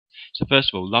So first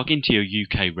of all, log into your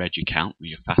UK Reg account with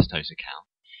your Fastos account.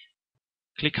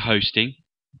 Click Hosting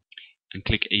and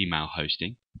click Email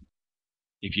Hosting.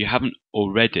 If you haven't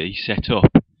already set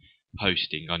up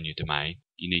hosting on your domain,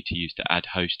 you need to use the Add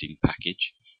Hosting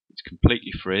package. It's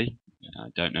completely free.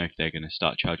 I don't know if they're going to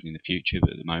start charging in the future,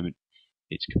 but at the moment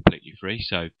it's completely free.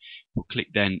 So we'll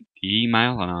click then the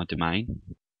email on our domain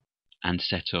and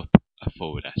set up a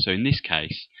forwarder. So in this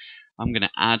case, I'm going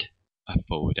to add a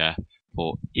forwarder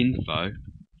for info@ian-b.com.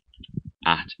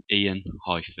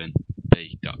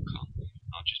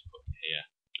 I'll just put here,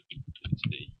 that's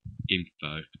the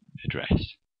info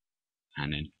address,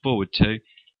 and then forward to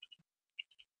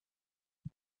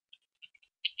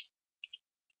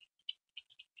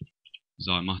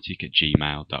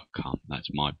zymotic@gmail.com. That's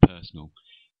my personal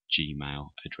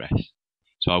Gmail address.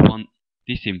 So I want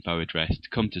this info address to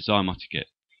come to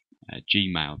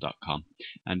zymotic@gmail.com.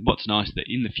 And what's nice that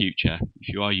in the future, if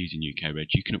you are using UK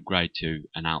Reg, you can upgrade to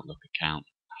an Outlook account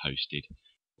hosted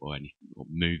or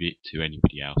move it to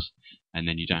anybody else, and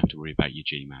then you don't have to worry about your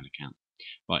Gmail account.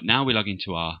 Right, now we log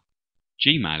into our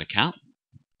Gmail account.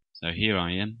 So here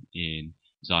I am in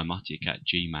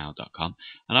zymotic@gmail.com,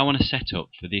 and I want to set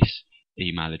up for this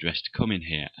email address to come in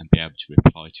here and be able to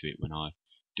reply to it when I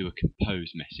do a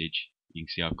compose message. You can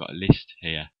see I've got a list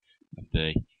here of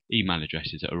the email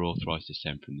addresses that are authorized to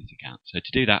send from this account. So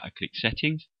to do that, I click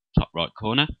Settings, top right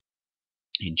corner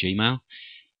in Gmail,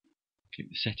 click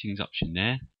the Settings option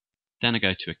there, then I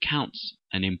go to Accounts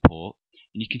and Import,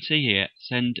 and you can see here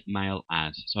Send Mail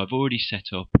As. So I've already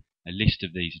set up a list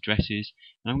of these addresses,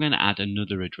 and I'm going to add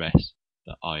another address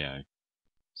that I own.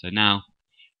 So now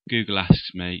Google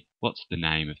asks me, what's the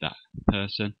name of that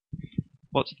person?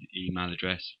 What's the email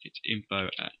address? It's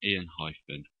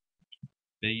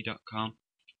info@ian-b.com.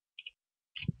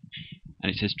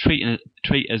 And it says treat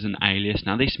as an alias.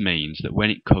 Now this means that when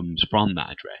it comes from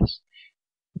that address,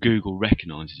 Google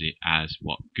recognizes it as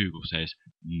what Google says,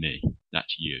 me.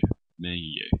 That's you. Me,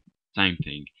 you. Same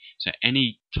thing. So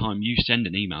any time you send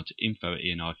an email to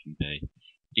info@ian-b,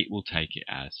 it will take it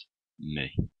as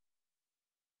me.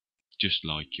 Just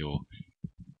like your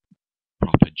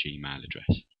proper Gmail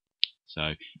address.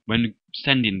 So when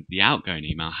sending the outgoing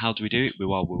email, how do we do it?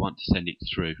 Well, we want to send it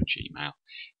through Gmail.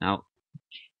 Now,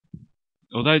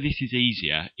 although this is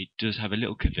easier, it does have a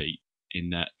little caveat in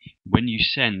that when you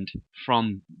send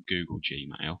from Google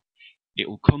Gmail, it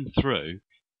will come through,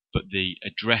 but the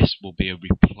address will be a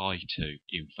reply to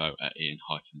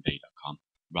info@ian-b.com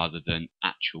rather than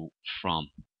actual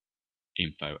from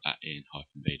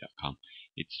info@ian-b.com.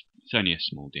 It's only a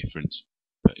small difference,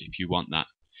 but if you want that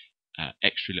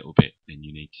extra little bit, then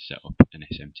you need to set up an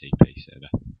SMTP server.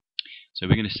 So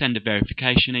we're going to send a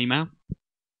verification email.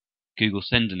 Google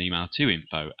send an email to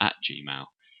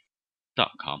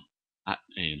info@gmail.com,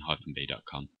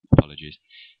 @ian-b.com, apologies,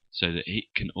 so that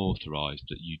it can authorize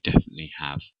that you definitely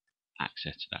have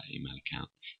access to that email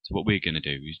account. So what we're going to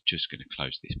do is just going to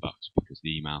close this box because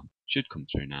the email should come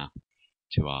through now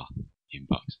to our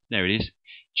inbox. There it is.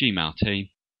 Gmail team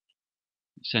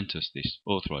sent us this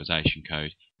authorization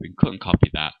code. We can cut and copy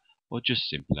that, or just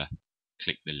simpler,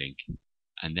 click the link,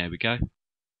 and there we go.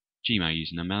 Gmail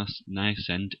username now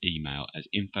send email as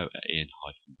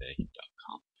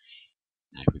info@ian-b.com.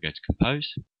 Now if we go to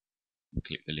compose, we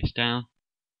click the list down.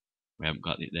 We haven't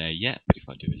got it there yet, but if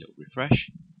I do a little refresh,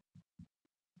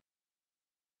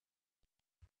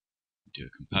 do a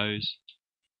compose,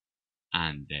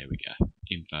 and there we go,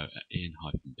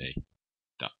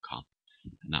 info@ian-b.com,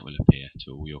 and that will appear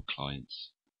to all your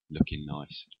clients looking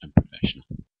nice and professional.